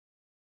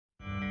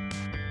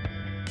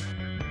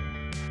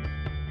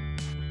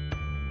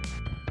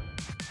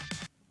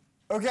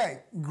Okay,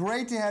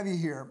 great to have you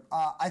here.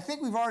 I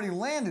think we've already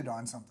landed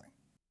on something.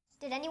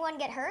 Did anyone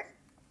get hurt?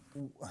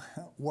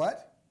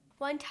 What?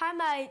 One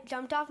time I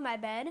jumped off my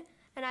bed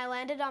and I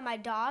landed on my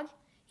dog.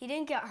 He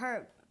didn't get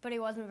hurt, but he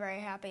wasn't very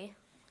happy.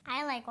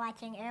 I like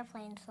watching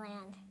airplanes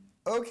land.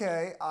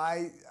 Okay,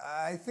 I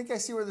think I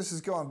see where this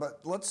is going, but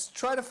let's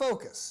try to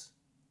focus.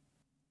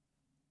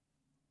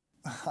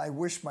 I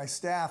wish my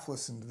staff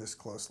listened to this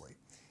closely.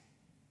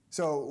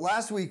 So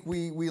last week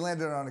we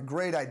landed on a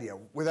great idea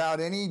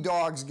without any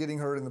dogs getting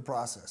hurt in the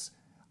process.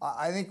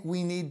 I think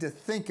we need to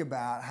think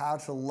about how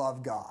to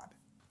love God.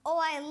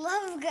 Oh, I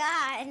love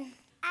God.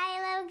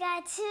 I love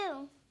God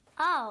too.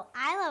 Oh,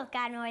 I love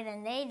God more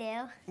than they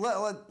do.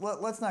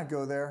 Let's not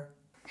go there.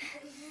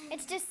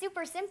 It's just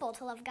super simple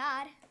to love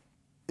God.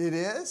 It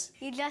is?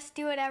 You just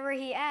do whatever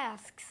he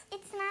asks.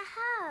 It's not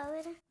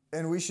hard.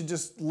 And we should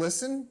just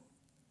listen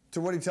to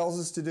what he tells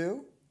us to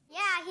do?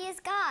 Yeah, he is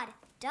God.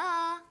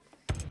 Duh.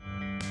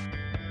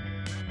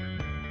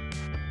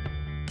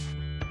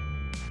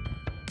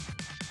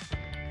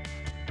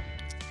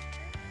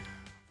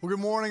 Well, good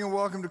morning and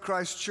welcome to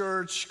Christ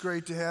Church.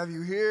 Great to have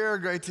you here.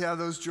 Great to have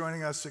those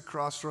joining us at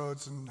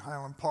Crossroads and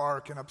Highland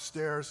Park and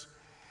upstairs.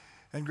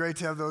 And great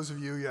to have those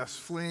of you, yes,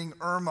 fleeing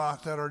Irma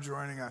that are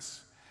joining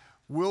us.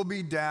 We'll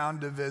be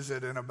down to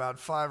visit in about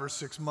 5 or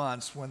 6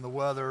 months when the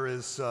weather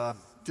is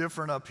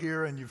different up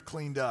here and you've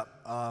cleaned up.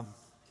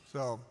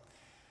 So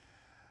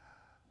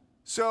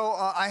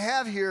I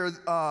have here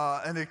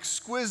an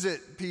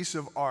exquisite piece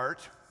of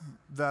art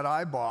that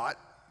I bought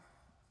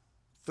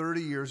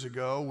 30 years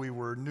ago. We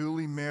were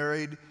newly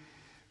married,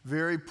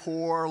 very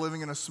poor,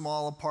 living in a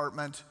small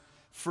apartment,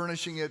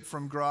 furnishing it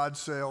from garage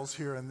sales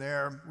here and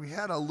there. We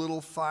had a little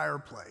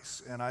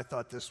fireplace, and I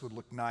thought this would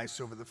look nice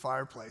over the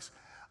fireplace.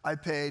 I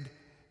paid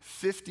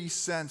 50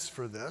 cents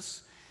for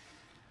this.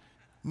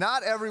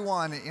 Not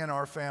everyone in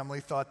our family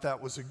thought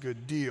that was a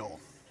good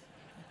deal.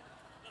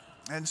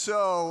 And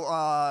so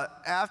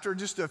after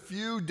just a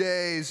few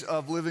days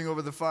of living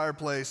over the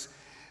fireplace,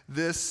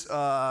 this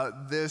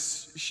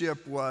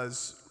ship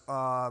was,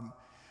 I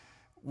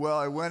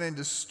went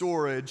into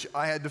storage.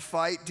 I had to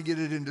fight to get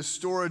it into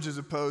storage as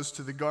opposed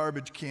to the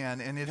garbage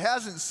can, and it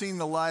hasn't seen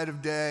the light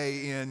of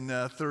day in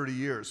 30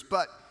 years.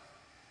 But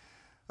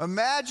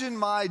imagine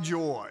my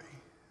joy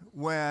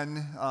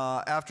when,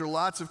 after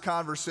lots of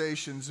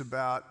conversations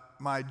about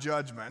my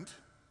judgment,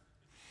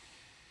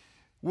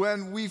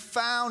 when we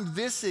found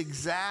this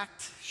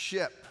exact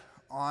ship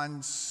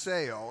on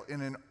sale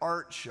in an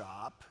art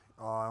shop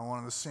on one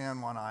of the San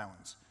Juan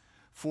Islands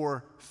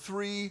for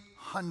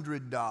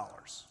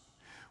 $300,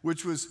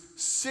 which was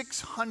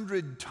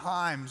 600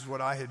 times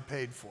what I had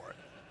paid for it.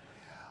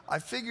 I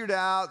figured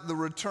out the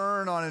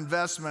return on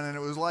investment, and it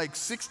was like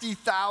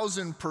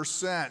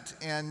 60,000%.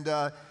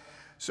 And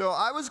so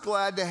I was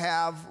glad to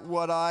have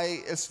what I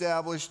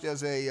established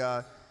as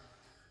a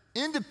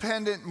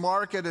independent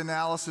market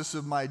analysis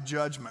of my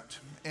judgment.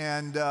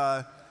 And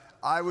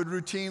I would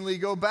routinely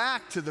go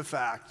back to the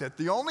fact that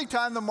the only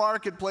time the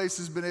marketplace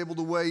has been able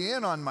to weigh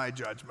in on my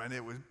judgment,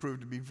 it would prove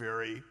to be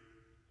very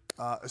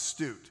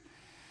astute.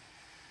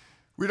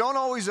 We don't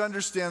always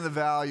understand the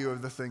value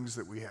of the things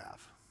that we have.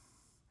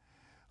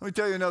 Let me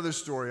tell you another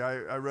story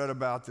I read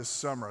about this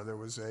summer. There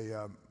was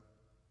a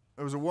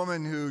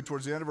woman who,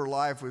 towards the end of her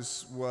life,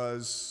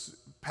 was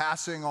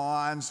passing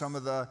on some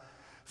of the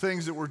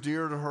things that were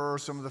dear to her,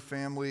 some of the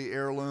family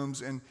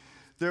heirlooms, and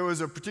there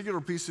was a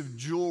particular piece of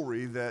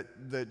jewelry that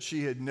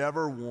she had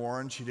never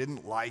worn. She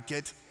didn't like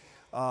it.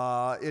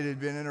 It had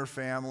been in her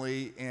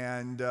family,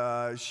 and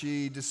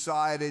she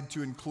decided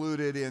to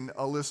include it in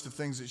a list of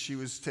things that she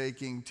was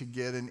taking to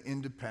get an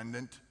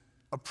independent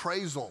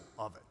appraisal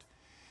of it.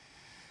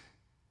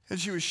 And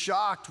she was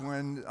shocked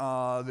when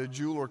the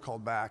jeweler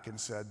called back and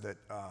said that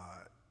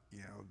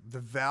the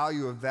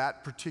value of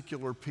that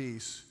particular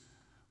piece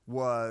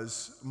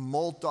was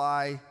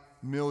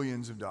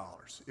multi-millions of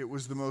dollars. It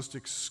was the most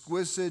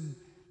exquisite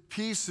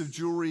piece of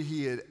jewelry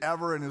he had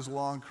ever in his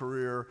long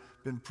career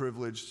been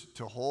privileged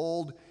to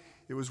hold.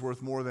 It was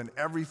worth more than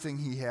everything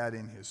he had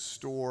in his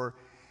store,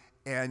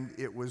 and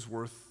it was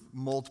worth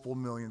multiple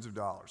millions of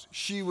dollars.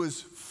 She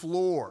was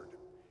floored.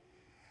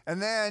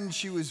 And then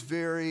she was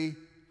very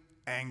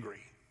angry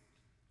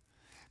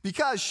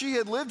because she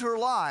had lived her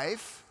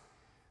life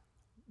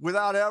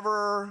without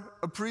ever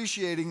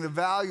appreciating the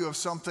value of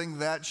something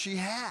that she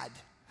had.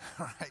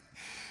 Right?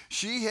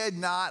 She had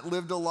not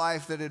lived a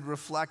life that had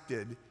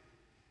reflected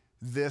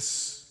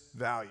this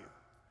value.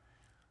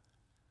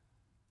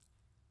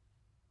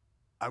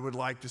 I would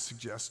like to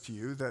suggest to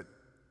you that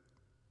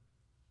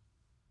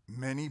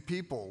many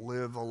people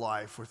live a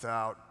life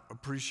without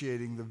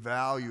appreciating the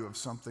value of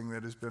something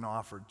that has been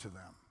offered to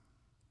them.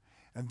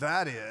 And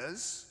that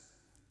is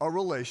a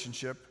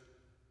relationship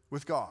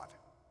with God.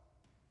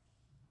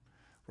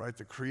 Right?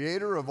 The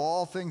creator of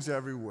all things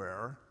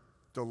everywhere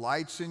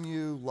delights in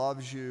you,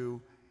 loves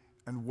you,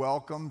 and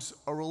welcomes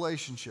a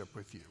relationship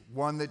with you,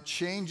 one that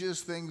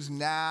changes things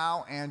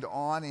now and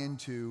on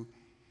into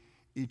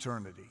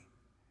eternity.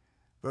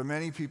 But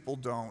many people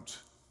don't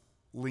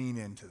lean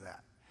into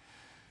that.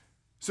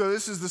 So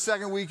this is the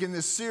second week in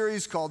this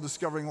series called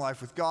Discovering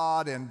Life with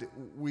God, and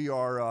we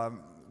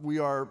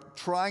are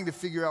trying to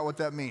figure out what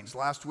that means.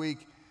 Last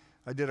week,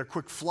 I did a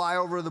quick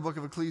flyover of the book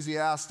of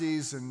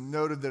Ecclesiastes and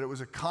noted that it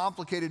was a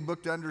complicated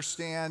book to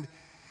understand,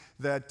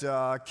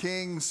 that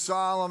King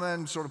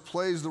Solomon sort of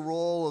plays the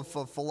role of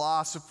a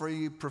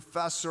philosophy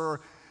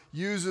professor,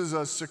 uses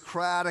a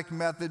Socratic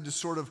method to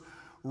sort of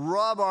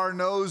rub our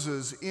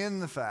noses in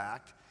the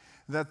fact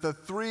that the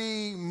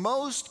three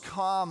most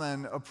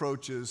common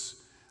approaches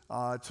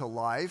to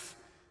life,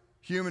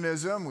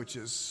 humanism, which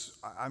is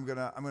I'm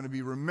gonna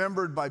be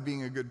remembered by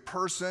being a good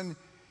person,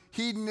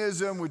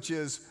 hedonism, which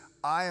is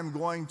I am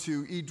going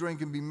to eat,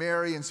 drink, and be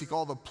merry and seek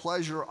all the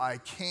pleasure I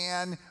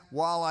can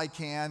while I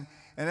can,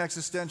 and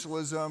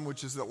existentialism,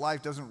 which is that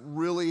life doesn't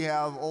really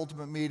have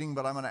ultimate meaning,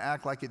 but I'm going to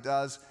act like it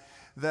does.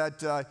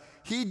 That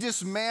he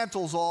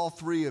dismantles all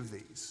three of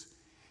these.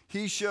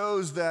 He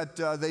shows that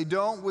they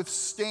don't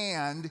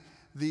withstand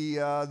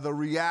the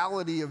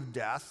reality of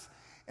death,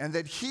 and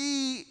that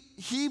he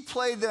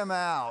played them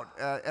out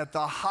at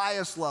the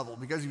highest level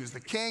because he was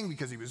the king,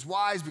 because he was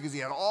wise, because he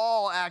had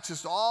all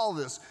access to all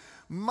this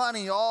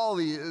money, all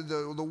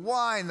the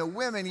wine, the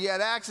women. He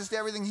had access to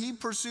everything. He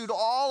pursued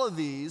all of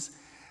these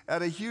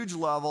at a huge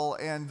level,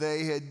 and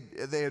they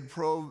had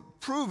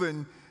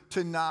proven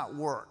to not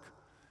work.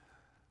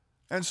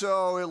 And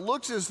so it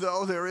looks as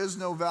though there is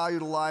no value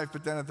to life,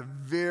 but then at the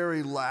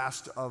very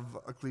last of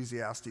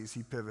Ecclesiastes,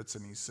 he pivots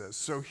and he says,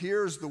 so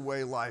here's the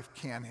way life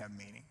can have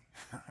meaning.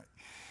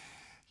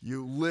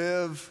 You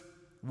live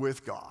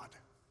with God.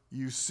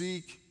 You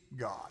seek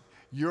God.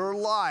 Your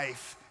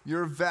life,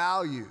 your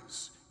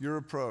values, your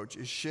approach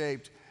is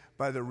shaped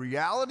by the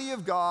reality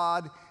of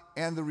God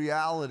and the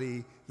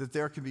reality that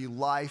there can be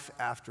life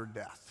after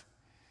death.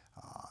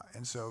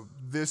 And so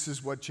this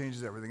is what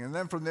changes everything. And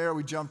then from there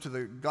we jump to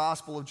the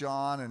Gospel of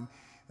John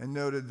and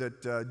noted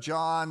that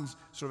John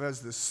sort of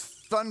has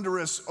this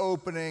thunderous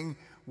opening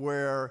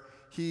where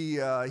he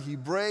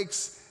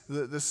breaks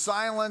the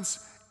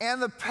silence and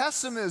the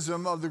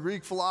pessimism of the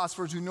Greek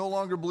philosophers who no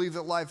longer believe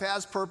that life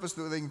has purpose,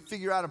 that they can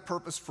figure out a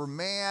purpose for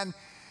man.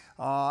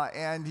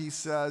 And he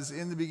says,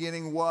 in the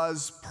beginning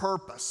was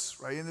purpose,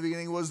 right? In the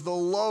beginning was the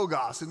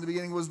logos. In the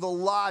beginning was the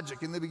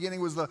logic. In the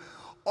beginning was the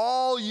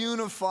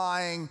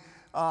all-unifying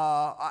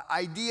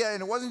idea.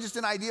 And it wasn't just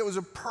an idea, it was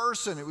a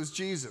person. It was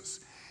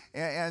Jesus.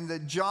 And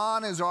that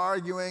John is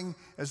arguing,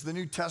 as the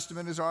New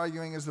Testament is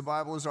arguing, as the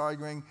Bible is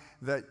arguing,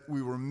 that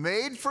we were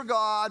made for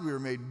God, we were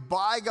made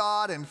by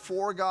God and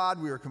for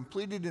God, we are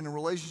completed in a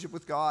relationship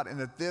with God, and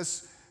that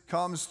this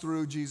comes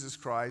through Jesus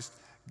Christ,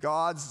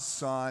 God's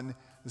Son,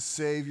 the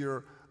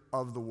Savior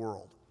of the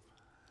world.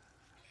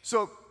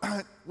 So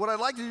what I'd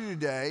like to do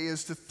today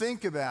is to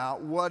think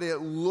about what it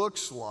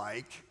looks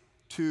like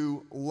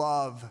to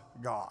love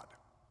God.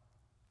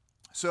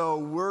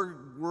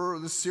 So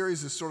this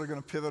series is sort of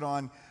going to pivot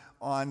on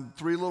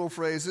three little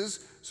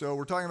phrases. So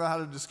we're talking about how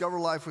to discover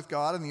life with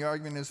God, and the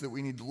argument is that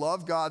we need to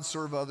love God,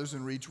 serve others,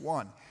 and reach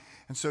one.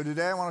 And so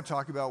today I want to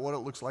talk about what it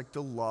looks like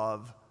to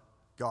love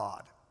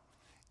God.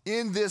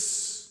 In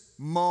this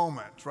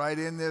moment, right,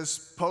 in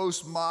this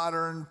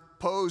postmodern,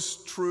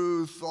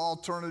 post-truth,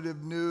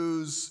 alternative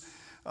news,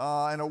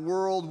 in a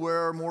world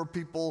where more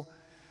people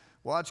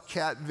watch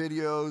cat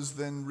videos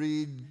than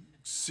read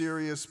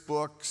serious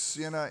books,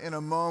 in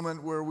a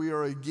moment where we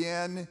are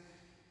again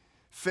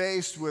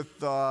faced with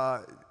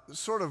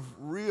sort of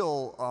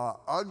real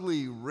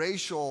ugly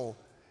racial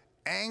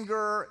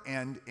anger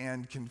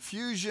and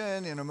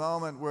confusion, in a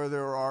moment where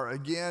there are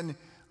again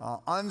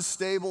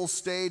unstable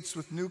states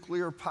with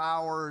nuclear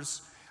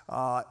powers,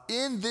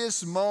 in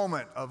this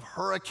moment of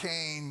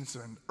hurricanes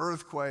and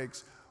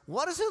earthquakes,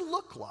 what does it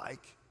look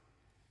like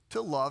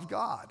to love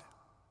God?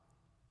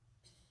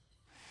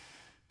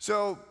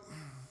 So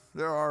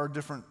there are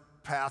different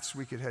paths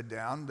we could head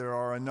down. There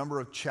are a number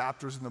of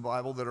chapters in the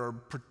Bible that are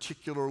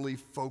particularly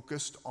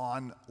focused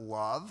on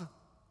love.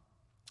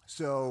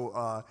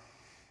 So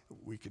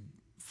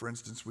for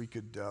instance, we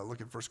could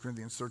look at 1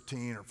 Corinthians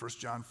 13 or 1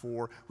 John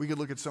 4. We could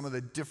look at some of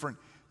the different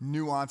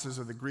nuances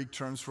of the Greek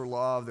terms for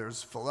love.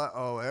 There's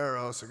phileo,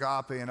 eros,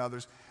 agape, and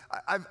others.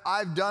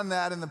 I've done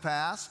that in the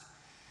past.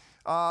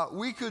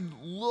 We could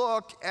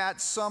look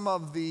at some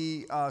of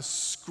the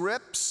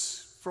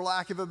scripts, for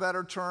lack of a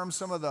better term,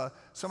 some of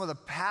the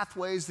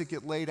pathways that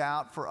get laid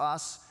out for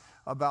us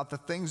about the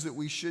things that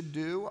we should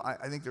do.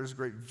 I think there's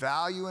great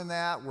value in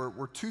that.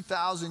 We're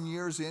 2,000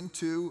 years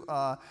into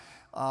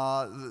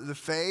the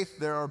faith.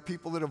 There are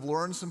people that have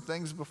learned some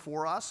things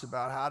before us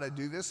about how to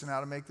do this and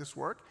how to make this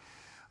work.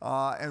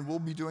 And we'll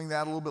be doing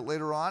that a little bit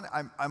later on.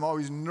 I'm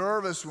always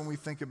nervous when we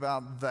think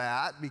about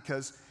that,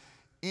 because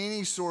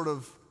any sort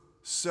of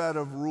set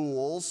of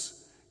rules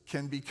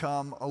can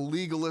become a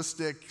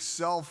legalistic,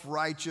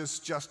 self-righteous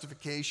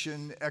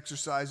justification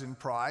exercise in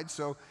pride.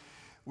 So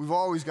we've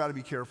always got to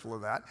be careful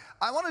of that.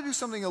 I want to do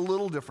something a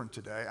little different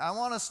today. I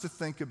want us to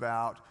think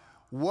about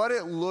what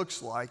it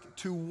looks like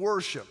to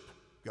worship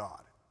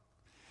God.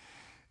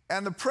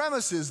 And the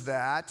premise is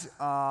that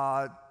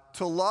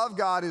to love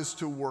God is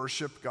to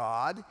worship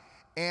God,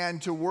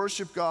 and to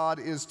worship God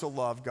is to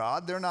love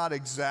God. They're not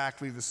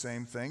exactly the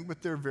same thing,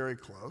 but they're very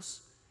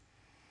close.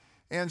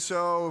 And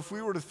so if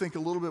we were to think a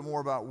little bit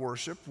more about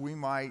worship, we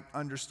might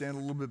understand a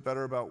little bit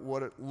better about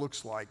what it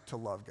looks like to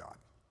love God.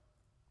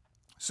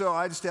 So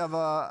I have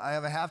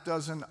a half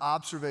dozen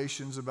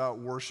observations about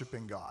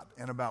worshiping God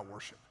and about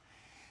worship.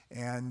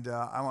 And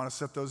I want to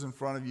set those in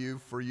front of you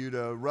for you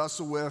to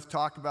wrestle with,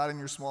 talk about in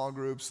your small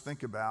groups,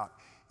 think about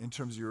in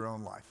terms of your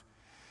own life.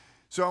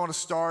 So I want to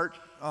start.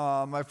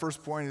 My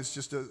first point is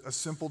just a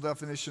simple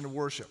definition of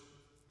worship.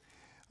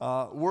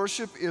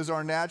 Worship is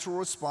our natural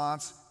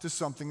response to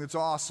something that's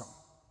awesome.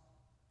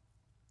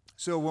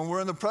 So when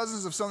we're in the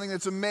presence of something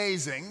that's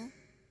amazing,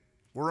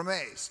 we're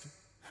amazed.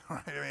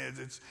 Right? I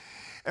mean,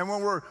 and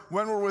when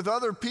we're with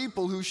other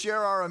people who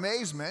share our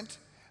amazement,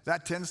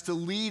 that tends to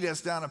lead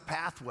us down a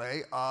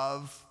pathway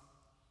of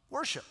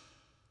worship.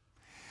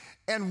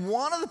 And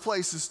one of the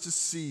places to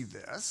see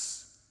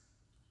this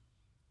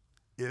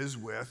is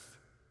with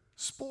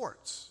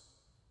sports.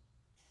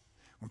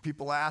 When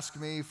people ask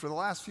me, for the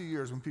last few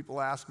years, when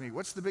people ask me,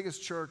 what's the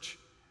biggest church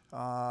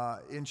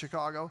in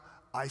Chicago?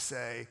 I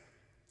say,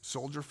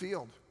 Soldier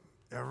Field.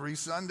 Every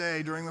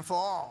Sunday during the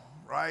fall,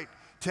 right?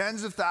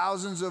 Tens of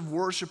thousands of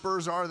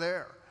worshipers are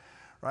there,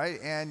 right?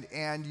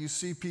 And you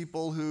see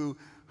people who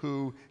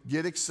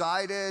get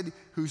excited,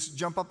 who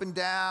jump up and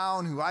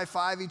down, who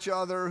high-five each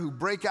other, who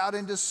break out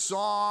into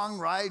song,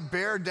 right?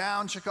 Bear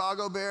down,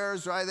 Chicago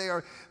Bears, right?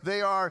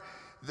 They are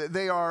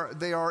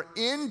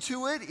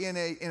into it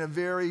in a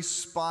very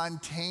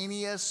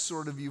spontaneous,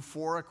 sort of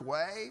euphoric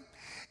way.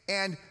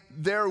 And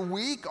their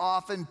week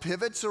often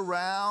pivots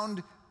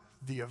around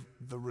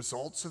the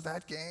results of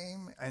that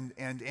game and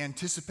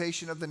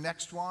anticipation of the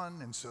next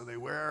one. And so they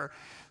wear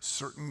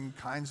certain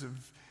kinds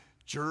of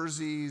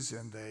jerseys,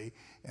 and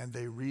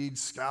they read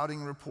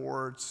scouting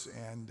reports,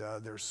 and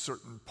there's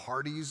certain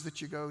parties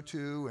that you go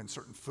to and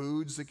certain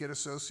foods that get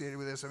associated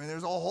with this. I mean,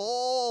 there's a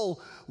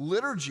whole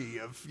liturgy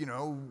of,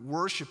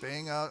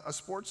 worshiping a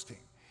sports team.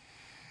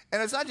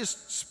 And it's not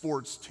just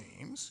sports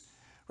teams,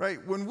 right?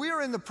 When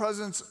we're in the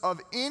presence of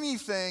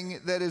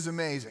anything that is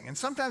amazing, and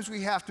sometimes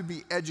we have to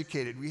be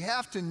educated, we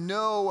have to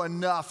know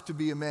enough to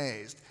be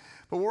amazed.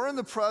 But we're in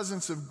the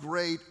presence of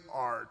great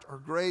art or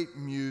great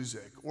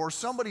music or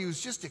somebody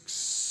who's just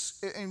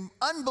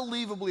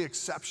unbelievably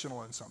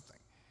exceptional in something.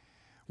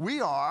 We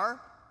are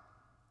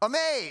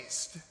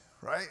amazed,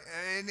 right?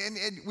 And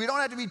we don't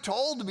have to be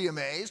told to be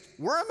amazed.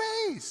 We're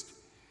amazed.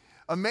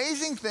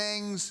 Amazing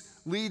things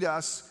lead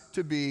us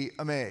to be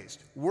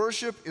amazed.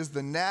 Worship is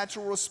the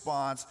natural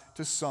response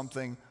to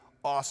something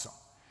awesome.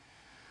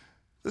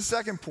 The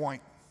second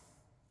point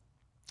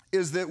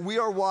is that we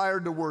are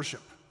wired to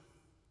worship.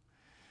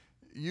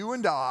 You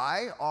and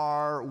I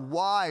are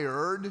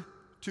wired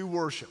to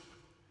worship.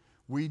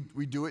 We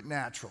do it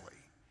naturally.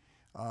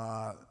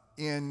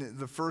 In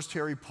the first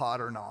Harry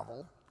Potter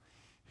novel,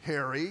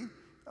 Harry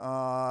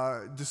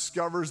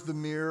discovers the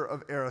mirror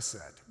of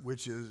Erised,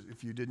 which is,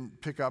 if you didn't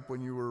pick up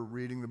when you were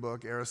reading the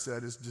book,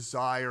 Erised is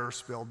desire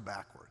spelled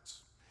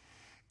backwards.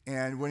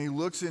 And when he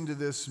looks into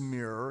this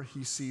mirror,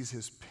 he sees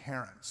his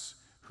parents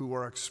who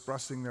are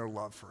expressing their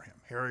love for him.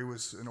 Harry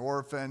was an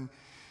orphan.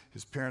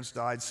 His parents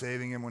died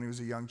saving him when he was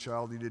a young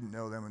child. He didn't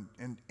know them.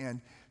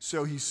 And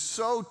so he's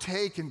so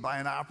taken by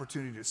an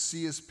opportunity to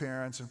see his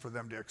parents and for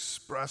them to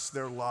express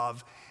their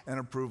love and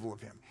approval of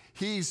him.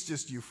 He's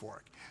just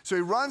euphoric. So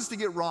he runs to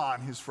get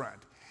Ron, his friend.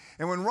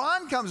 And when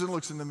Ron comes and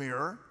looks in the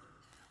mirror,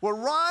 what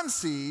Ron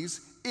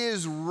sees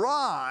is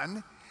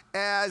Ron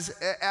as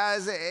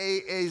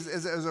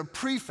a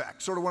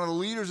prefect, sort of one of the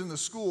leaders in the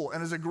school,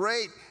 and as a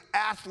great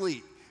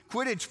athlete,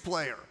 Quidditch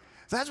player.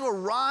 That's what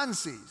Ron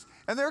sees.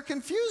 And they're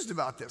confused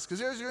about this because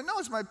they're saying, no,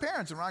 it's my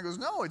parents. And Ron goes,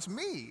 no, it's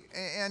me.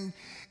 And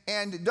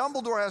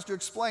Dumbledore has to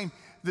explain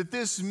that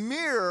this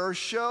mirror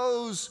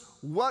shows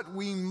what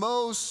we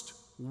most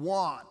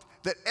want,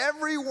 that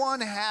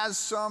everyone has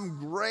some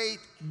great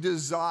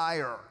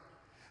desire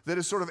that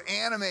is sort of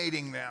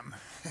animating them.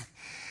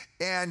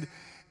 and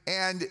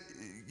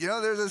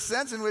there's a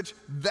sense in which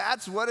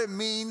that's what it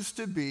means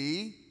to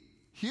be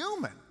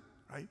human,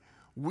 right?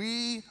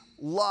 We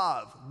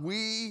love,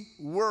 we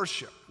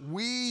worship,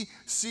 we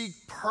seek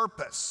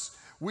purpose.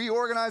 We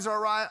organize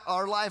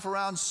our life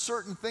around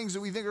certain things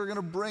that we think are going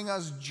to bring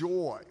us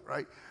joy,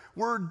 right?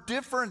 We're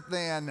different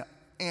than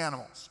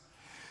animals.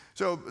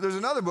 So there's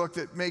another book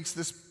that makes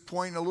this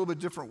point in a little bit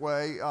different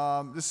way.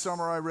 This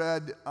summer I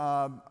read,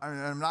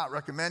 I'm not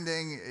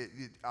recommending,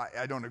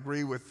 I don't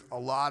agree with a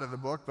lot of the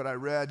book, but I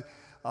read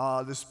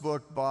this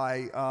book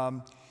by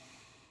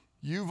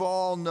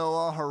Yuval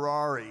Noah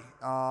Harari,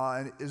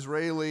 an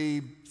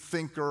Israeli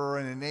thinker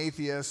and an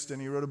atheist,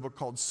 and he wrote a book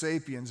called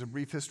Sapiens, A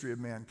Brief History of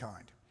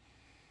Mankind.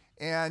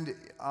 And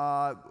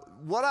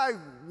what I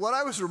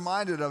was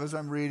reminded of as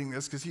I'm reading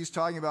this, because he's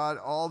talking about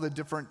all the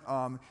different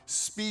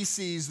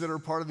species that are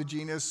part of the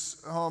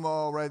genus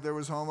Homo, right? There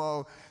was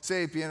Homo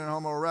sapien and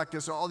Homo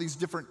erectus, all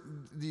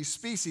these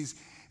species.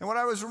 And what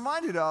I was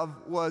reminded of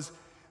was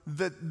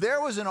that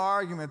there was an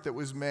argument that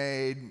was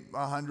made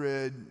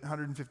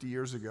 150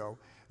 years ago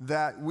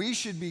that we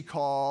should be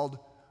called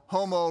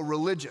homo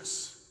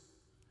religious.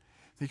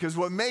 Because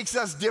what makes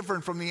us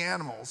different from the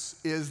animals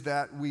is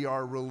that we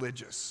are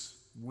religious.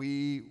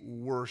 We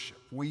worship.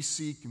 We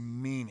seek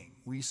meaning.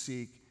 We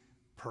seek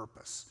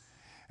purpose.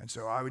 And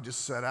so I would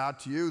just set out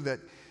to you that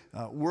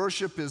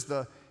worship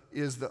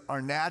is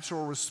our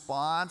natural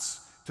response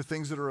to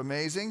things that are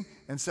amazing.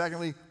 And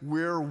secondly,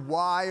 we're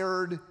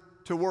wired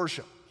to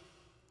worship.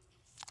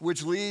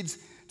 Which leads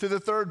to the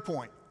third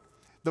point.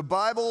 The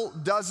Bible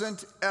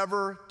doesn't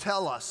ever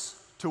tell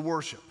us to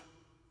worship.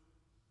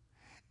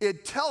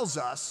 It tells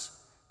us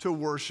to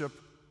worship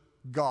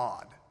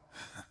God.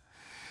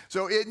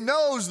 So it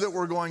knows that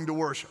we're going to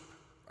worship,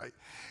 right?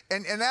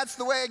 And that's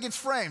the way it gets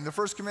framed. The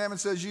first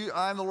commandment says,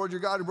 I am the Lord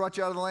your God who brought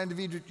you out of the land of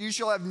Egypt. You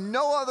shall have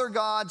no other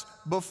gods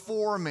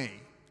before me,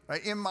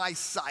 right, in my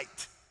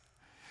sight.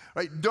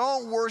 Right?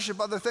 Don't worship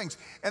other things.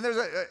 And there's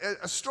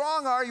a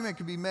strong argument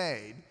could be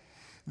made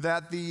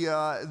that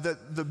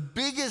the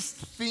biggest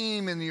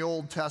theme in the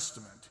Old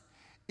Testament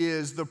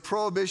is the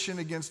prohibition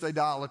against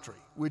idolatry,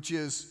 which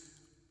is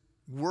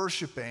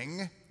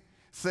worshiping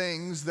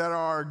things that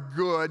are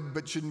good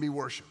but shouldn't be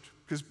worshiped.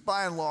 Because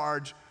by and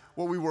large,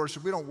 what we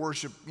worship, we don't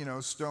worship,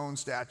 stone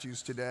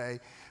statues today,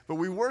 but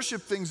we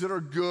worship things that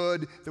are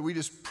good that we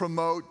just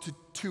promote to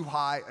too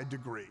high a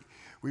degree.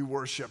 We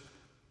worship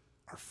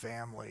our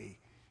family,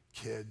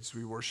 kids.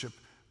 We worship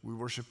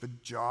a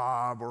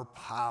job or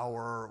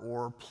power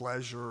or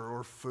pleasure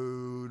or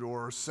food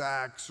or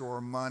sex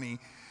or money.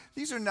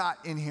 These are not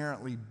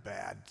inherently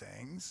bad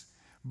things,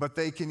 but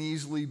they can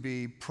easily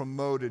be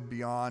promoted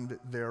beyond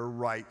their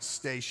right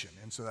station.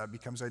 And so that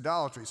becomes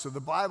idolatry. So the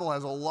Bible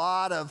has a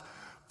lot of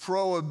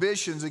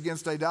prohibitions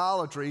against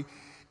idolatry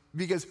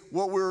because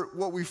what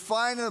we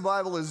find in the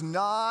Bible is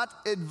not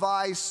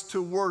advice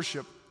to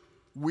worship.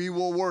 We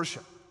will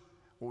worship.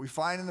 What we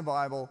find in the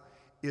Bible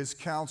is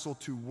counsel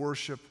to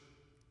worship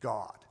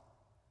God.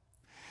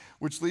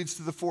 Which leads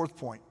to the fourth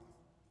point.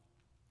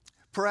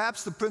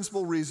 Perhaps the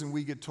principal reason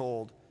we get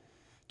told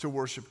to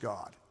worship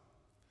God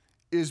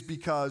is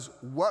because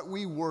what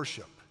we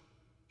worship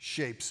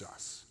shapes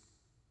us.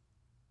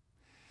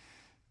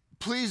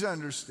 Please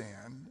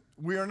understand,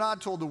 we are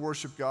not told to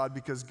worship God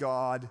because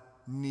God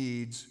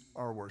needs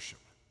our worship.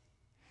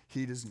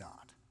 He does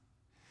not.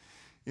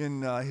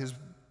 In his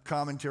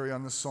commentary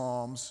on the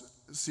Psalms,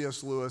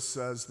 C.S. Lewis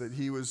says that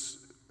he was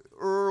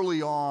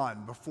early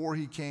on, before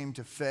he came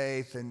to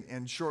faith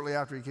and shortly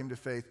after he came to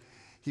faith,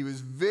 he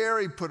was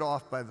very put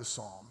off by the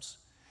Psalms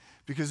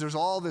because there's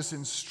all this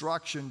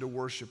instruction to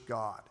worship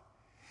God.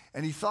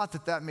 And he thought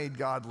that made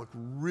God look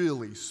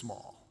really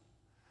small.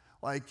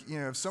 Like,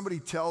 if somebody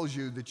tells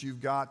you that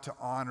you've got to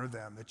honor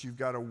them, that you've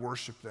got to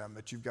worship them,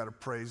 that you've got to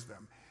praise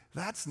them,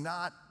 that's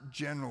not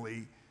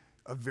generally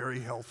a very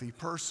healthy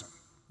person,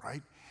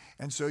 right?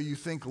 And so you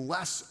think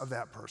less of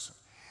that person.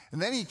 And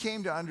then he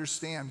came to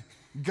understand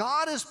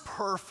God is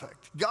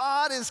perfect.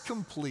 God is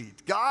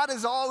complete. God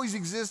has always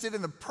existed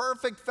in the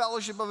perfect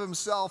fellowship of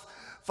himself,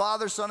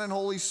 Father, Son, and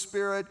Holy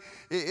Spirit.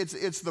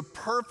 It's the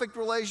perfect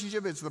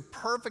relationship. It's the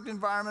perfect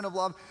environment of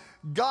love.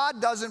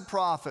 God doesn't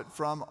profit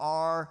from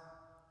our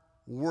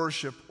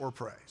worship or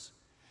praise.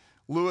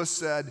 Lewis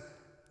said,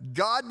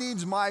 God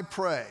needs my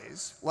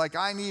praise like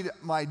I need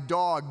my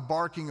dog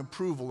barking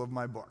approval of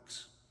my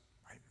books.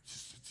 Right?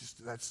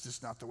 That's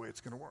just not the way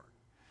it's going to work.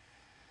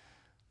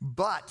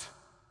 But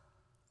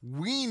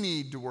we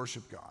need to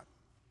worship God.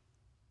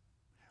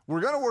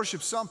 We're going to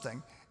worship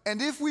something,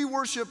 and if we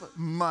worship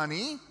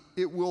money,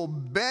 it will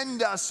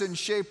bend us and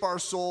shape our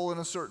soul in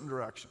a certain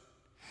direction.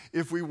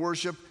 If we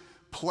worship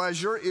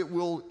pleasure, it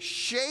will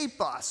shape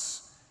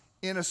us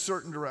in a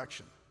certain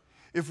direction.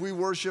 If we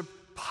worship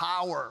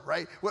power,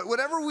 right?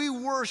 Whatever we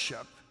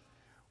worship,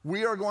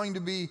 we are going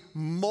to be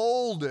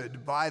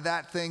molded by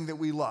that thing that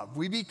we love.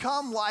 We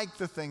become like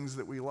the things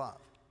that we love.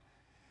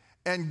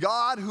 And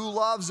God, who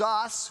loves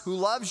us, who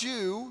loves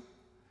you,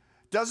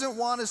 doesn't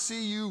want to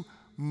see you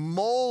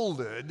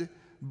molded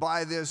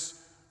by this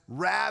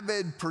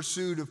rabid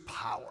pursuit of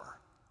power.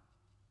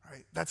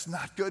 Right? That's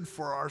not good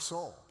for our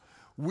soul.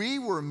 We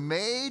were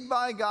made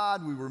by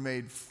God, we were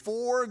made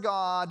for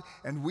God,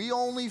 and we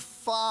only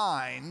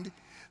find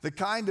the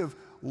kind of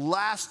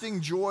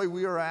lasting joy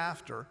we are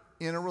after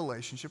in a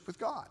relationship with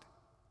God.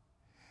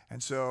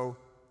 And so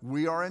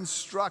we are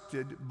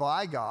instructed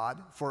by God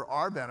for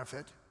our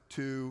benefit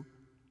to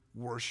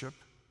worship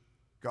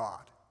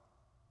God.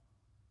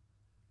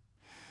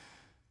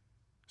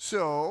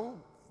 So,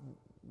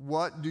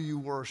 what do you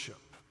worship?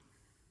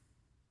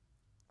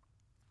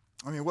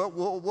 I mean, what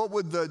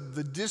would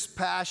the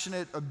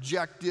dispassionate,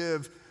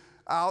 objective,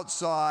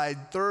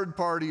 outside,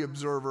 third-party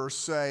observer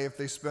say if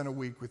they spent a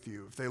week with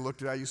you? If they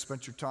looked at how you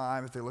spent your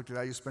time, if they looked at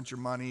how you spent your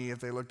money, if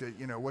they looked at,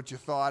 what you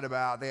thought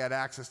about, they had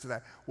access to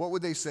that, what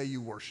would they say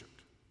you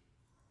worshiped?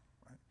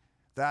 Right?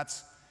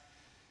 That's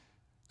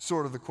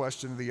sort of the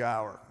question of the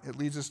hour. It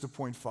leads us to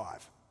point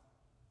 5.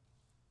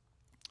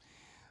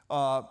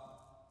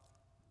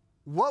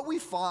 What we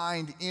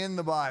find in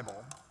the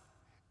Bible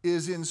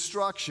is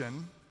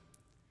instruction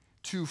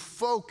to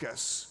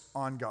focus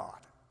on God.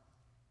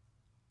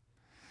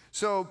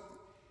 So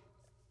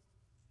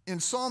in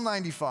Psalm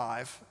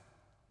 95,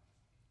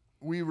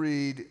 we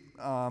read,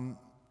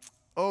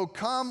 "Oh,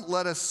 come,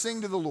 let us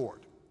sing to the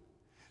Lord."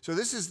 So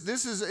this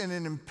is in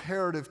an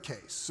imperative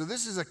case. So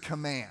this is a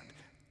command.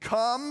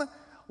 Come,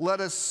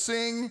 let us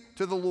sing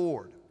to the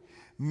Lord.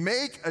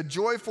 Make a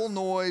joyful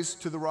noise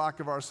to the rock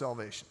of our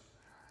salvation.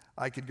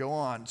 I could go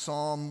on.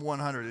 Psalm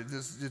 100.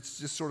 It's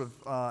just sort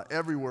of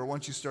everywhere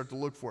once you start to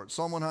look for it.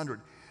 Psalm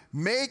 100.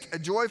 Make a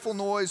joyful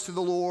noise to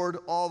the Lord,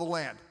 all the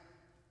land.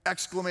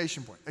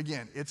 Exclamation point.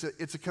 Again, it's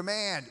a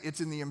command.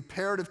 It's in the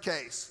imperative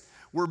case.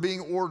 We're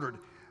being ordered.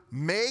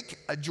 Make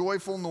a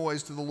joyful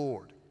noise to the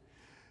Lord.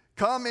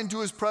 Come into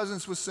his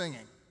presence with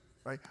singing.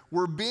 Right?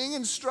 We're being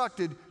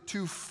instructed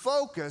to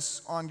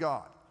focus on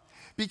God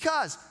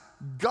because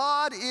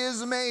God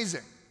is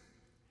amazing.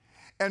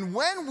 And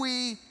when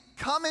we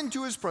come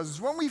into his presence,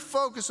 when we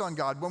focus on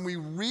God, when we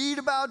read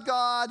about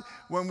God,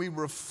 when we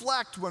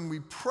reflect, when we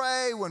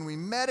pray, when we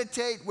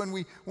meditate, when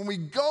we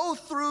go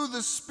through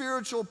the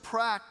spiritual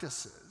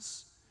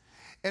practices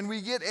and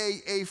we get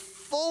a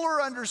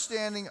fuller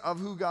understanding of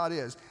who God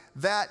is,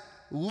 that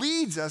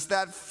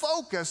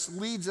focus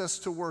leads us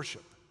to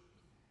worship.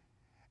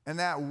 And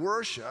that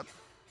worship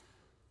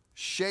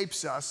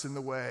shapes us in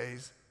the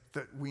ways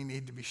that we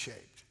need to be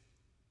shaped.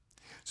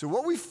 So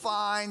what we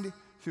find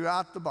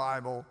throughout the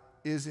Bible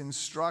is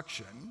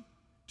instruction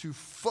to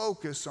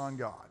focus on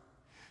God,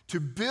 to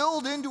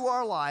build into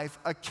our life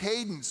a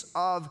cadence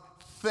of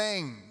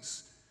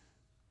things,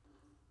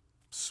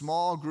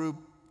 small group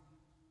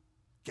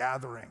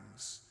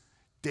gatherings,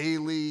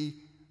 daily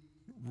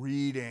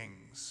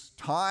readings,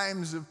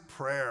 times of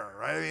prayer,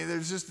 right? I mean,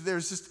 there's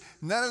just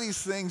none of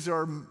these things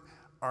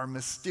are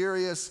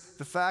mysterious.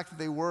 The fact that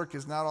they work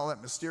is not all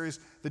that mysterious.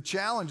 The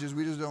challenge is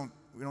we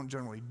don't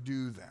generally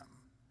do them.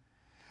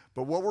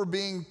 But what we're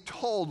being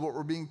told, what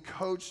we're being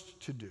coached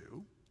to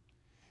do,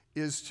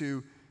 is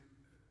to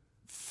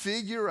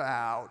figure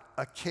out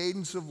a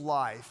cadence of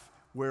life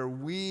where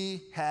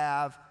we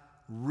have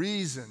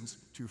reasons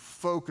to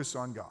focus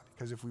on God.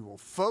 Because if we will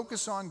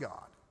focus on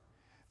God,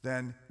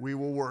 then we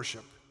will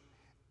worship,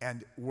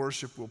 and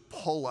worship will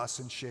pull us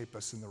and shape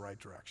us in the right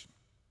direction.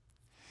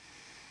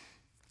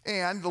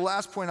 And the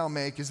last point I'll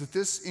make is that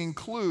this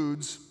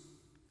includes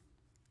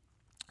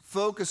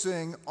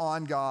focusing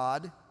on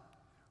God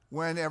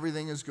when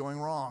everything is going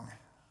wrong.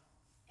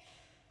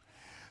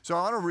 So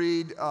I want to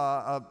read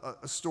a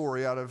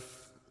story out of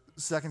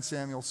 2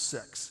 Samuel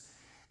 6.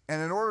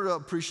 And in order to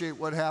appreciate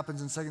what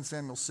happens in 2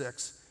 Samuel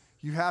 6,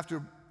 you have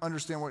to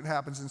understand what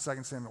happens in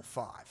 2 Samuel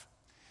 5.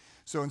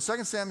 So in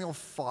 2 Samuel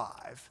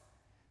 5,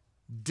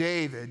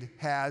 David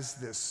has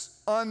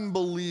this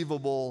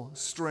unbelievable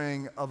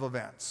string of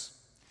events.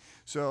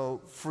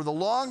 So for the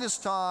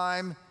longest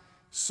time,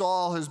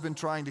 Saul has been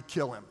trying to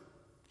kill him.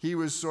 He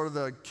was sort of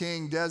the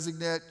king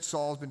designate.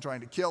 Saul's been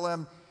trying to kill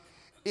him.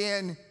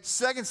 In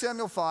 2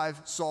 Samuel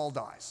 5, Saul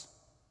dies.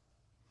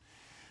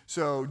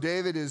 So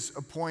David is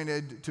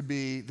appointed to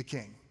be the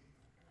king.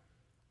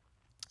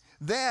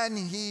 Then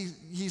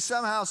he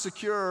somehow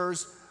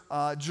secures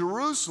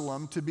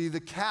Jerusalem to be the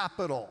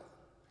capital.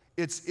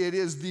 It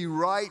is the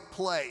right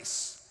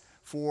place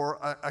for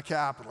a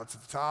capital. It's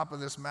at the top of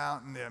this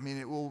mountain. I mean,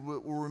 it will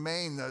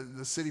remain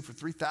the city for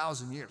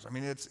 3,000 years. I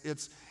mean, it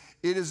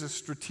is a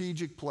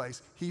strategic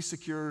place. He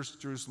secures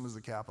Jerusalem as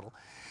the capital.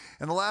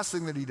 And the last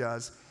thing that he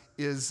does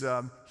is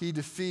he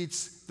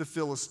defeats the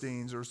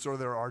Philistines, or sort of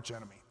their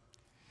archenemy.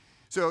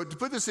 So to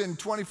put this in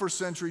 21st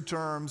century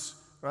terms,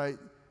 right,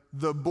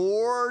 the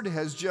board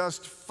has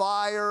just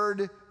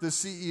fired the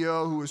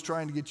CEO who was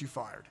trying to get you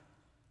fired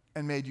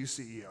and made you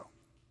CEO.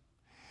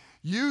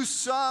 You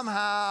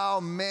somehow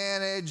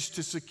managed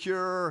to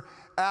secure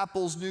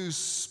Apple's new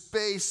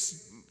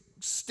space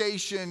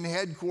station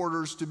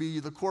headquarters to be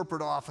the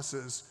corporate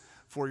offices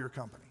for your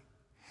company.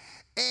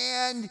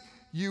 And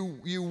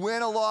you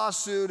win a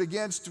lawsuit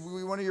against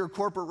one of your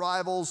corporate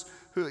rivals,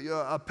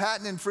 a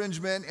patent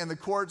infringement, and the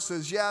court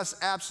says, yes,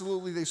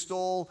 absolutely, they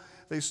stole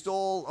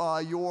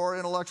your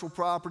intellectual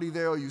property.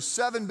 They owe you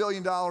 $7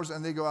 billion,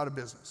 and they go out of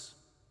business.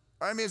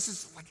 I mean, it's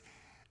just like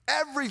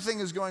everything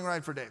is going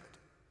right for David.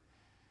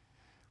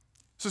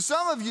 So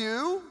some of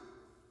you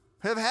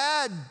have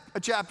had a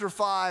chapter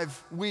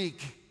 5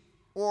 week,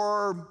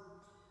 or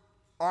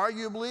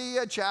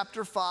arguably a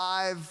chapter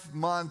 5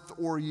 month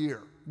or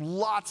year.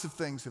 Lots of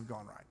things have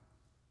gone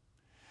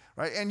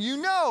right? And you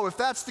know, if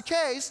that's the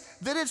case,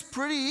 that it's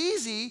pretty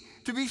easy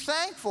to be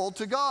thankful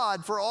to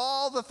God for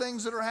all the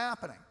things that are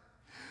happening.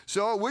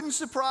 So it wouldn't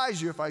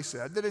surprise you if I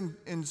said that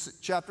in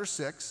chapter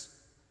 6,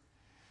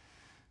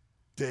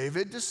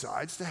 David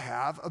decides to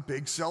have a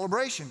big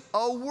celebration,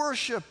 a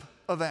worship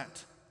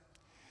event.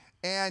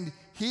 And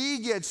he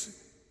gets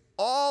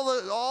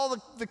all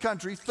the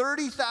country,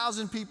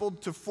 30,000 people,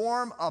 to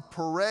form a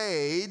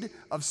parade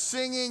of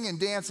singing and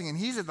dancing. And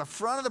he's at the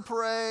front of the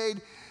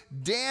parade.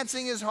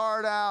 dancing his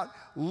heart out,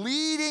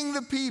 leading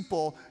the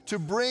people to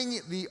bring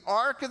the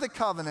Ark of the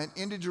Covenant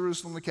into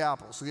Jerusalem, the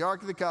capital. So the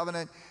Ark of the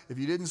Covenant, if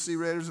you didn't see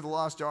Raiders of the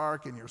Lost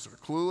Ark and you're sort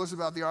of clueless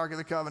about the Ark of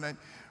the Covenant,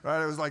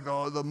 right? It was like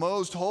the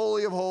most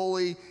holy of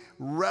holy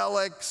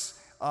relics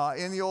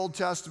in the Old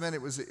Testament.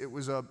 It was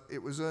a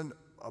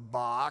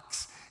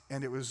box,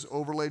 and it was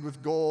overlaid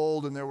with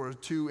gold, and there were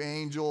two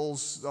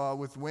angels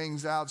with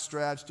wings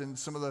outstretched, and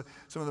some of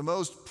the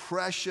most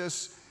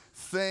precious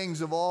things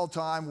of all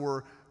time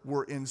were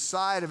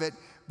inside of it.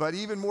 But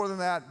even more than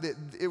that,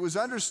 it was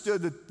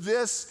understood that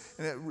this,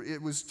 and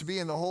it was to be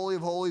in the Holy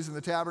of Holies in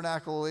the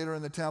tabernacle, later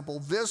in the temple,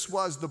 this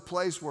was the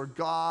place where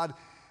God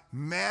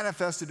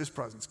manifested his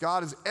presence.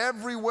 God is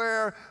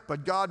everywhere,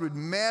 but God would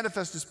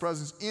manifest his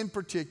presence in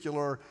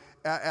particular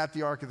at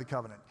the Ark of the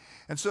Covenant.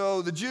 And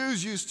so the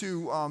Jews used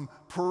to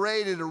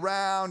parade it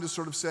around to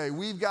sort of say,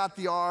 we've got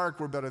the Ark,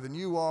 we're better than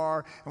you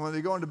are. And when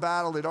they go into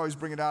battle, they'd always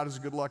bring it out as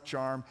a good luck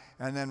charm.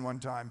 And then one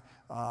time,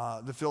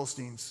 the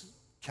Philistines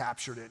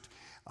captured it.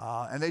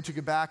 And they took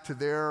it back to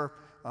their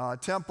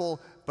temple,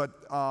 but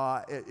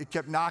it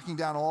kept knocking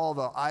down all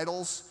the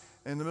idols.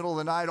 In the middle of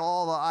the night,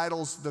 all the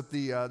idols that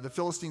the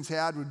Philistines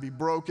had would be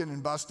broken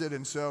and busted.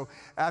 And so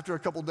after a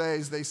couple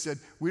days, they said,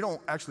 we don't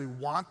actually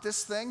want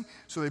this thing.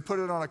 So they put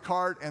it on a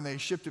cart and they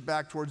shipped it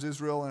back towards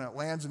Israel, and it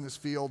lands in this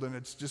field, and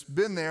it's just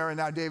been there. And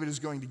now David is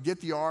going to get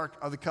the Ark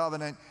of the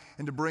Covenant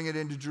and to bring it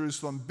into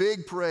Jerusalem.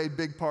 Big parade,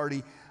 big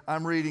party.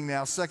 I'm reading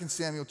now 2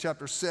 Samuel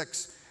chapter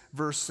 6,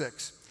 verse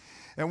 6.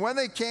 And when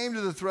they came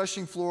to the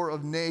threshing floor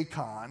of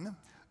Nacon,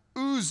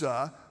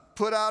 Uzzah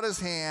put out his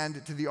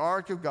hand to the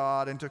Ark of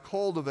God and took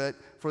hold of it,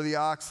 for the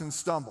oxen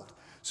stumbled.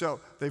 So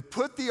they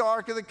put the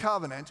Ark of the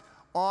Covenant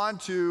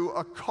onto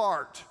a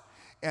cart,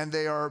 and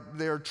they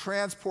are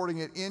transporting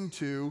it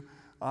into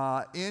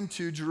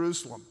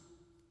Jerusalem.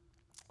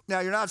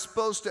 Now, you're not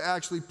supposed to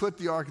actually put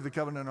the Ark of the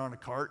Covenant on a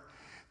cart.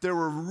 There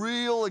were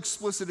real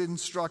explicit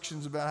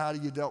instructions about how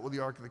you dealt with the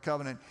Ark of the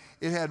Covenant.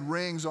 It had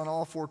rings on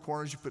all four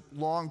corners. You put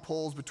long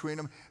poles between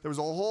them. There was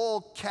a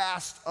whole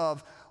cast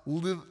of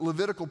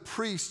Levitical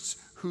priests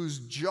whose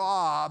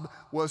job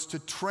was to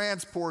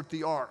transport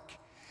the ark.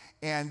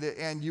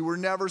 And you were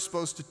never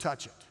supposed to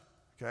touch it,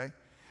 okay?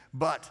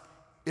 But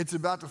it's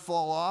about to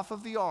fall off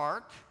of the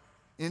ark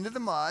into the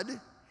mud,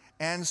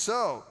 and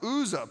so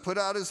Uzzah put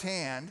out his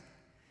hand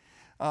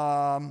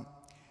to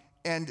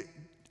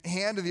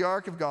the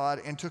ark of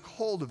God and took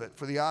hold of it,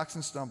 for the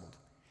oxen stumbled.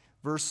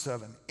 Verse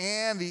 7,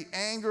 and the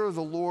anger of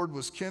the Lord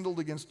was kindled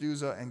against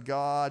Uzzah, and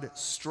God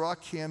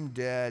struck him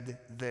dead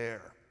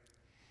there.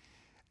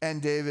 And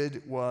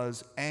David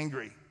was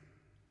angry,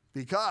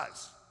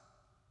 because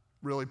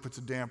really puts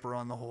a damper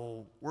on the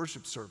whole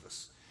worship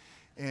service.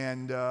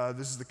 And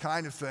this is the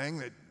kind of thing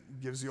that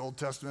gives the Old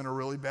Testament a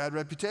really bad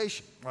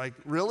reputation. Like,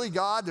 really,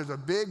 God, there's a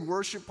big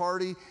worship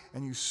party,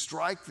 and you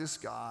strike this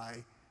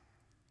guy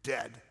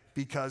dead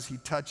because he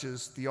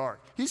touches the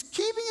ark. He's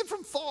keeping it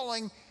from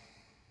falling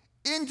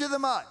into the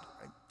mud.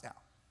 Now,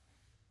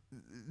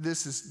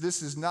 this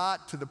is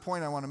not to the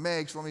point I want to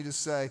make, so let me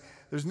just say,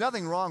 there's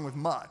nothing wrong with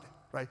mud.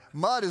 Right?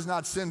 Mud is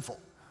not sinful,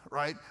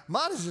 right?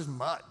 Mud is just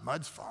mud.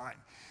 Mud's fine.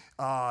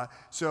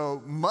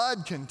 So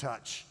mud can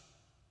touch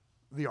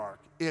the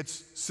ark.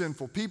 It's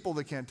sinful people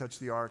that can't touch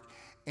the ark.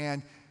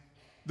 And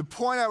the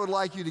point I would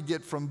like you to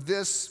get from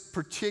this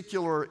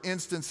particular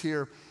instance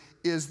here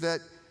is that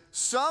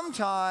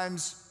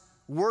sometimes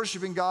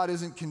worshiping God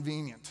isn't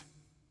convenient.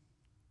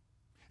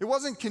 It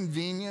wasn't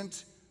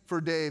convenient for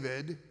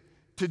David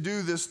to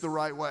do this the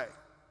right way.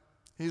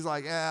 He's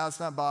like, let's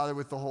not bother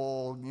with the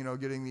whole,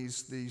 getting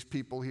these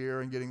people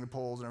here and getting the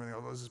poles and everything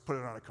else. Let's just put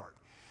it on a cart.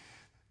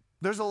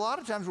 There's a lot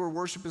of times where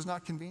worship is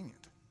not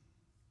convenient.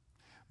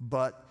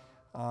 But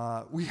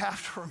we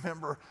have to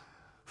remember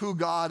who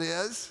God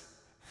is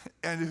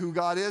and who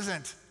God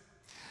isn't.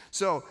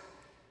 So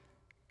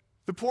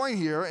the point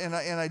here, and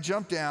I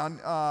jump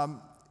down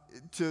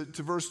to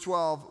verse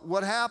 12.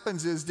 What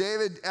happens is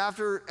David,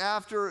 after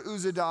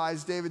Uzzah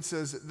dies, David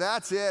says,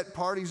 that's it,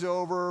 party's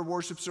over,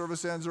 worship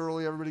service ends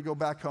early, everybody go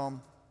back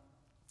home.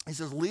 He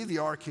says, leave the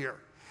ark here.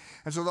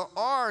 And so the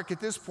ark at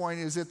this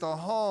point is at the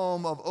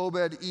home of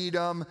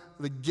Obed-Edom,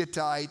 the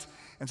Gittite.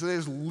 And so they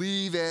just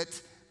leave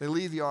it, they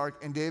leave the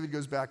ark, and David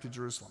goes back to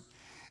Jerusalem.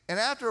 And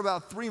after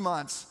about 3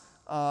 months,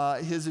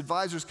 his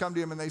advisors come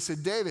to him and they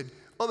said, David,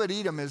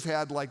 Obed-Edom has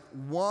had like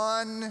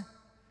one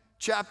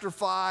chapter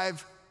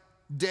 5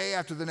 day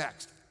after the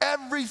next.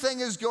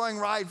 Everything is going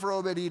right for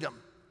Obed-Edom.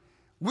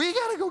 We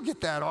got to go get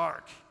that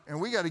ark,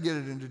 and we got to get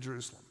it into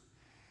Jerusalem.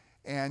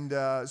 And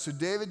so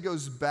David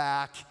goes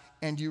back,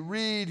 and you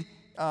read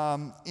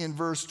in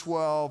verse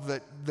 12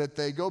 that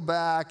they go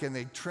back and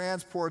they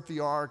transport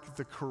the ark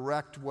the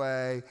correct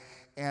way,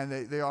 and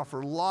they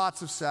offer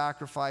lots of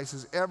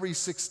sacrifices. Every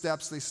 6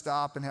 steps they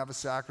stop and have a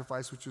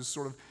sacrifice, which is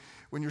sort of,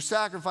 when you're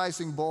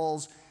sacrificing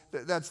bulls,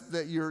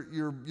 that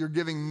you're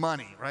giving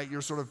money, right?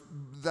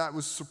 That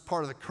was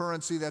part of the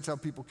currency. That's how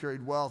people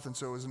carried wealth, and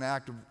so it was an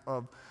act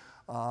of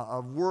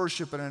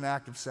worship and an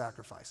act of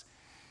sacrifice.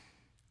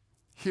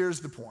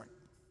 Here's the point.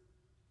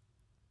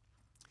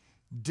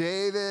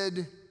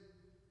 David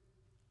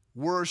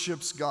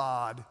worships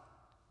God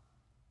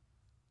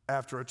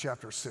after a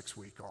chapter 6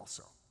 week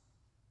also.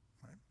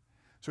 Right?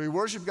 So he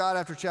worshiped God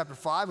after chapter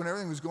 5 when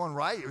everything was going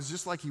right. It was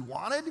just like he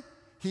wanted.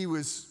 He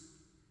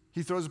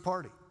throws a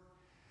party.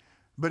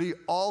 But he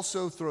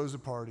also throws a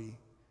party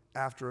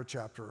after a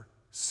chapter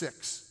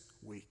 6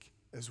 week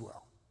as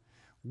well.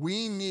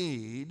 We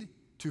need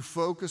to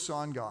focus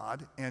on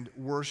God and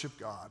worship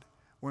God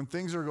when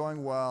things are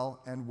going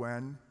well and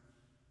when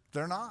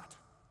they're not.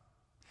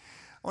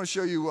 I want to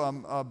show you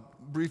a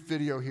brief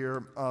video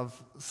here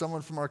of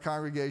someone from our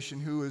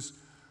congregation who is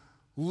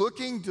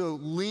looking to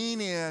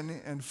lean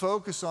in and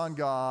focus on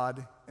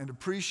God and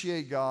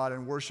appreciate God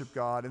and worship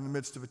God in the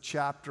midst of a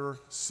chapter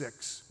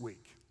 6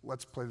 week.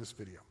 Let's play this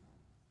video.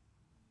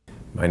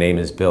 My name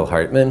is Bill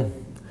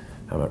Hartman.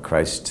 I'm a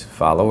Christ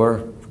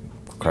follower.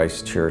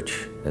 Christ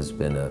Church has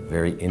been a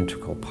very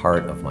integral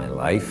part of my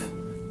life.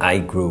 I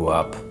grew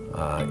up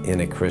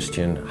in a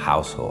Christian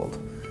household,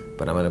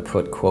 but I'm going to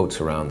put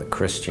quotes around the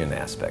Christian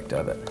aspect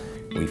of it.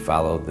 We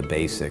followed the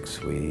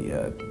basics. We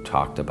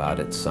talked about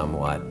it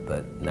somewhat,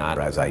 but not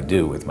as I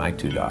do with my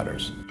 2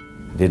 daughters.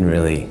 Didn't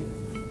really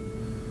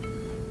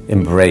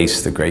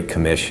embrace the Great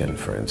Commission,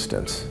 for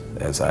instance,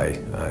 as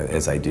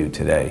I do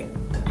today.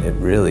 It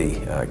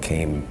really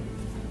came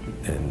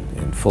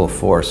in full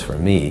force for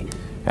me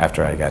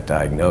after I got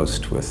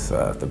diagnosed with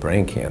the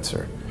brain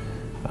cancer.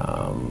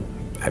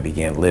 I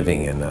began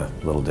living in a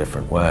little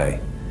different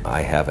way.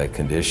 I have a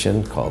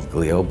condition called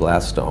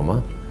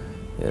glioblastoma.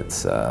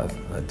 It's a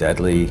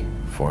deadly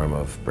form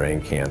of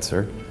brain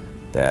cancer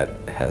that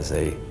has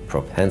a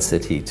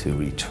propensity to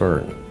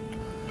return.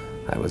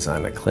 I was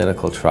on a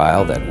clinical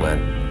trial that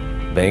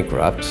went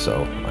bankrupt,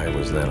 so I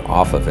was then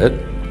off of it.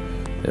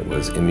 It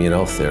was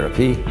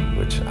immunotherapy,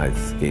 which I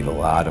gave a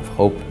lot of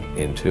hope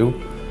into.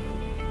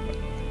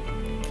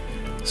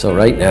 So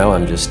right now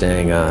I'm just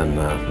staying on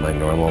my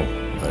normal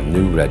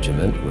new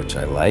regimen, which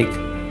I like.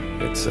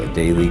 It's a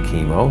daily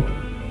chemo.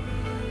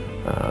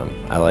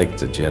 I like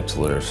the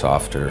gentler,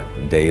 softer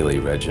daily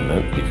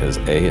regimen because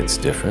A, it's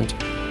different,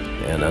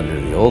 and under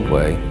the old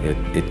way,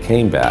 it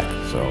came back.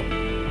 So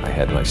I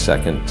had my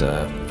second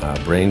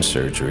brain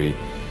surgery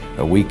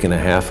a week and a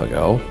half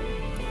ago.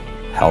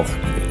 Health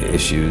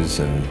issues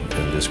and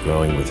just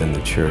growing within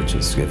the church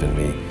has given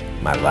me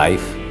my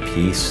life,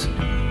 peace,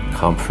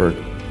 comfort,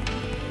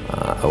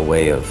 a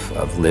way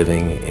of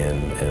living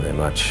in a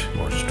much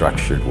more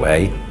structured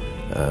way.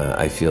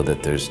 I feel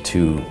that there's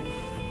 2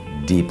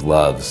 deep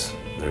loves.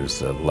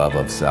 There's a love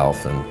of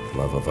self and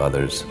love of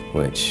others,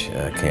 which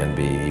can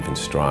be even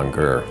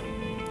stronger.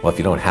 Well, if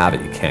you don't have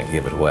it, you can't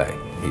give it away.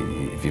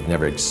 If you've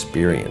never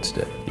experienced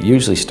it. It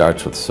usually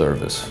starts with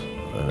service,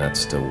 and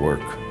that's to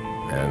work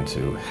and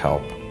to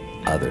help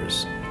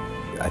others.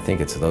 I think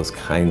it's those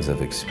kinds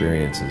of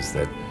experiences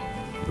that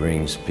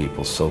brings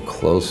people so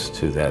close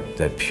to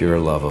that pure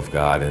love of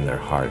God in their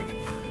heart.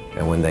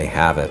 And when they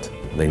have it,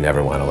 they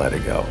never want to let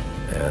it go.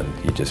 And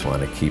you just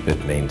want to keep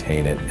it,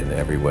 maintain it in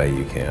every way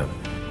you can.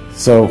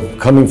 So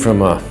coming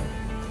from a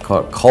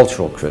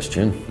cultural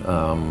Christian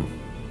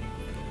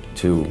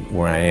to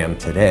where I am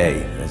today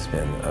has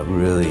been a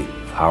really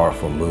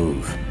powerful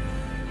move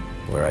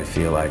where I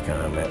feel like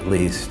I'm at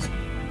least,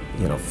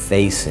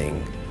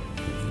 facing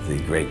the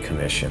Great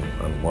Commission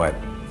on what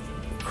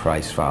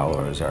Christ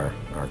followers are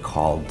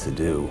called to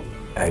do.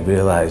 I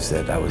realized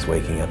that I was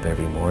waking up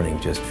every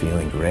morning just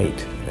feeling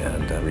great,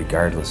 and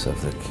regardless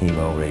of the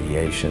chemo,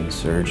 radiation,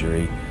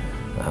 surgery,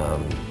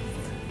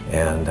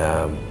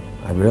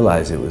 I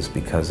realized it was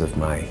because of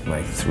my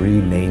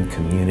 3 main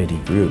community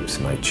groups: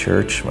 my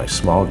church, my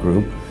small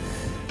group,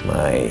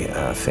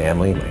 my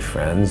family, my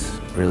friends.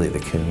 Really, the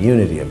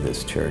community of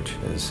this church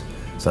is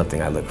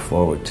something I look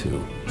forward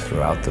to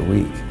throughout the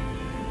week,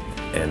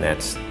 and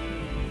that's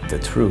the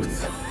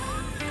truth.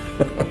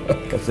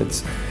 Because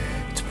it's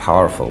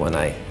powerful when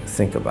I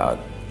think about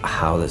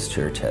how this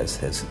church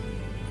has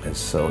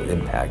so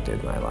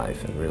impacted my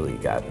life and really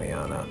got me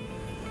on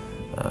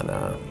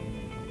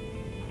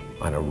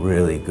a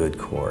really good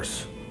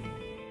course.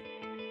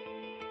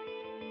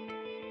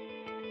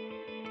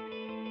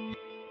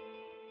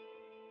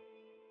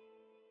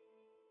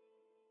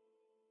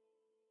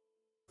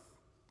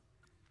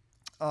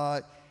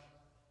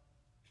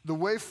 The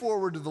way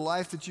forward to the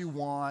life that you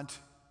want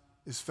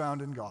is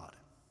found in God.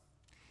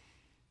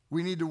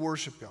 We need to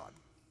worship God,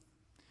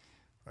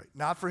 right?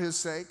 Not for His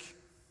sake,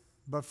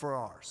 but for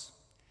ours.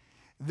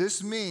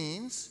 This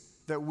means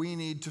that we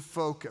need to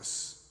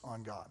focus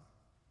on God.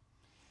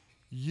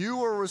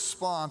 You are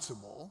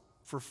responsible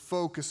for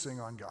focusing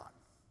on God.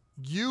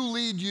 You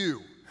lead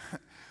you,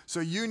 so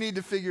you need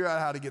to figure out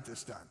how to get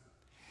this done.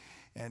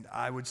 And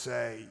I would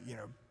say,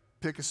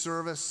 pick a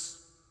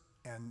service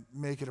and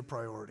make it a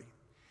priority.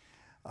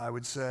 I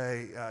would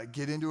say,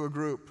 get into a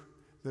group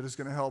that is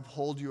going to help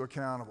hold you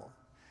accountable.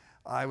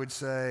 I would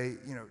say,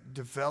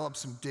 develop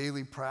some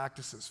daily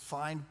practices.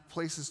 Find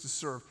places to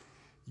serve.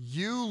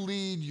 You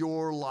lead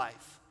your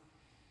life.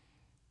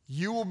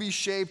 You will be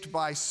shaped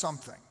by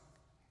something.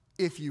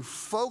 If you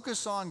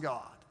focus on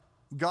God,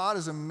 God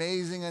is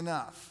amazing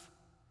enough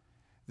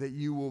that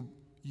you will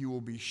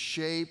will be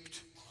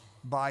shaped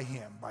by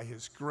him, by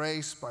his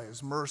grace, by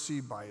his mercy,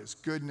 by his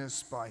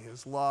goodness, by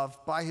his love,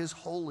 by his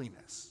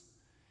holiness.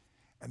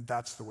 And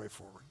that's the way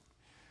forward.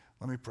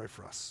 Let me pray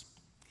for us.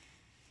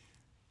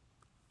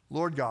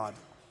 Lord God,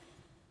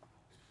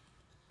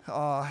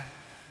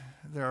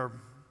 there are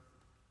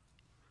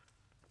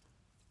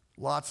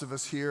lots of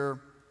us here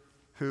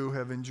who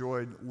have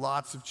enjoyed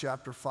lots of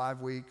chapter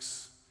 5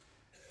 weeks.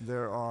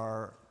 There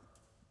are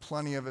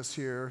plenty of us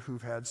here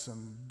who've had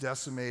some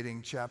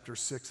decimating chapter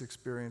 6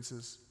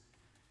 experiences.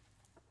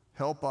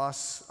 Help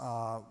us,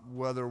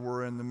 whether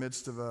we're in the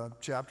midst of a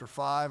chapter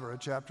 5 or a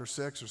chapter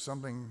 6 or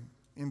something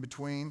in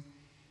between,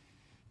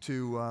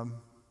 to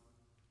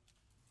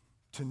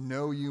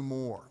know you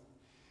more.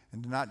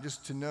 And not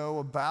just to know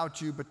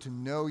about you, but to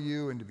know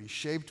you and to be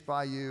shaped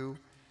by you,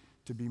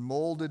 to be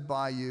molded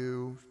by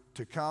you,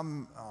 to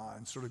come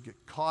and sort of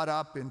get caught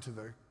up into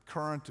the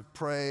current of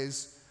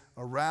praise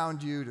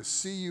around you, to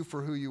see you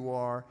for who you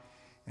are,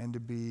 and to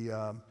be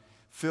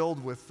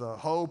filled with the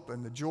hope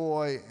and the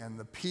joy and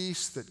the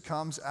peace that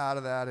comes out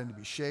of that, and to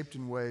be shaped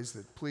in ways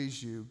that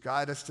please you.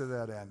 Guide us to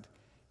that end.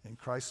 In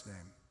Christ's name.